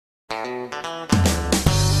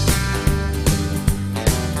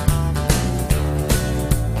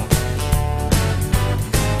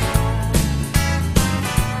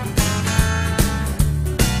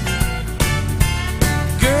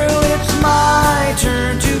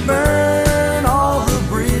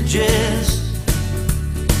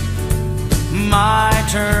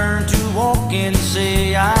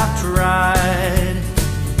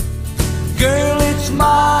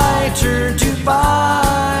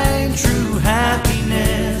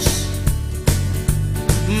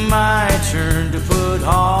put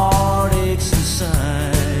heartaches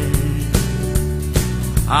aside.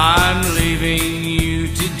 I'm leaving you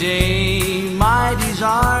today, my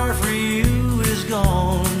desire for you is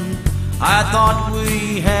gone. I thought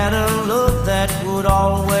we had a love that would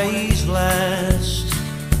always last,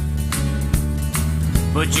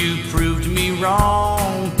 but you proved me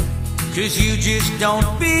wrong, 'cause you just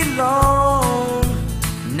don't belong.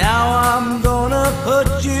 Now I'm gonna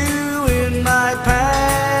put you in my past.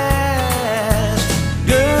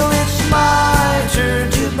 Girl, it's my turn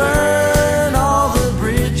to burn all the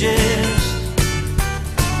bridges.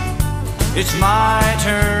 It's my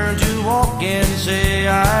turn to walk and say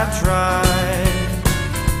I've tried.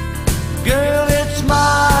 Girl, it's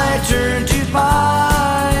my turn to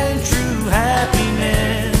find true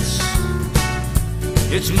happiness.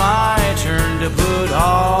 It's my turn to put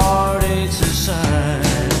heartaches aside.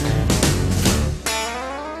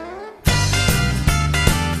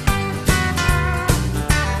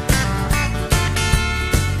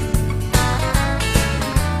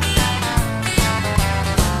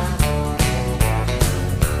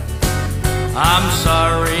 I'm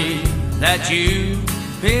sorry that you've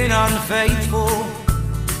been unfaithful,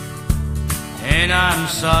 and I'm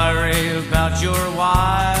sorry about your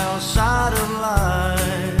wild side of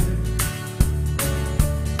life.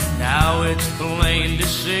 Now it's plain to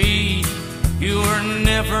see you were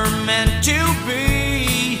never meant to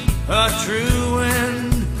be a true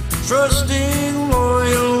and trusting,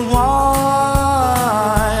 loyal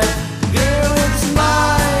wife. Girl, it's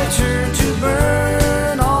my turn to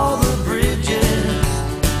burn all the bridges.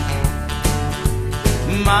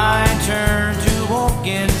 My turn to walk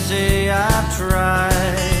and say I've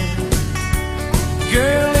tried.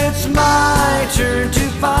 Girl, it's my turn to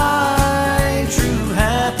find true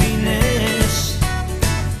happiness.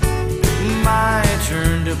 My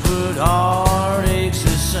turn to put heartaches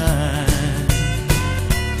aside.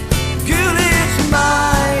 Girl, it's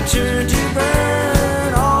my turn to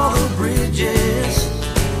burn all the bridges.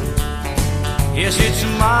 Yes, it's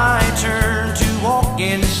my turn to walk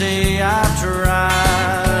and say I've tried.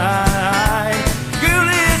 Girl,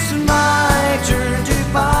 it's my turn to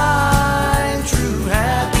find true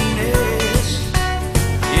happiness.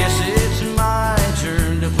 Yes, it's my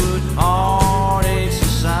turn to put heartaches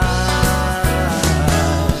aside.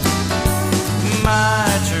 My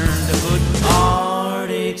turn to put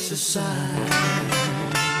heartaches aside.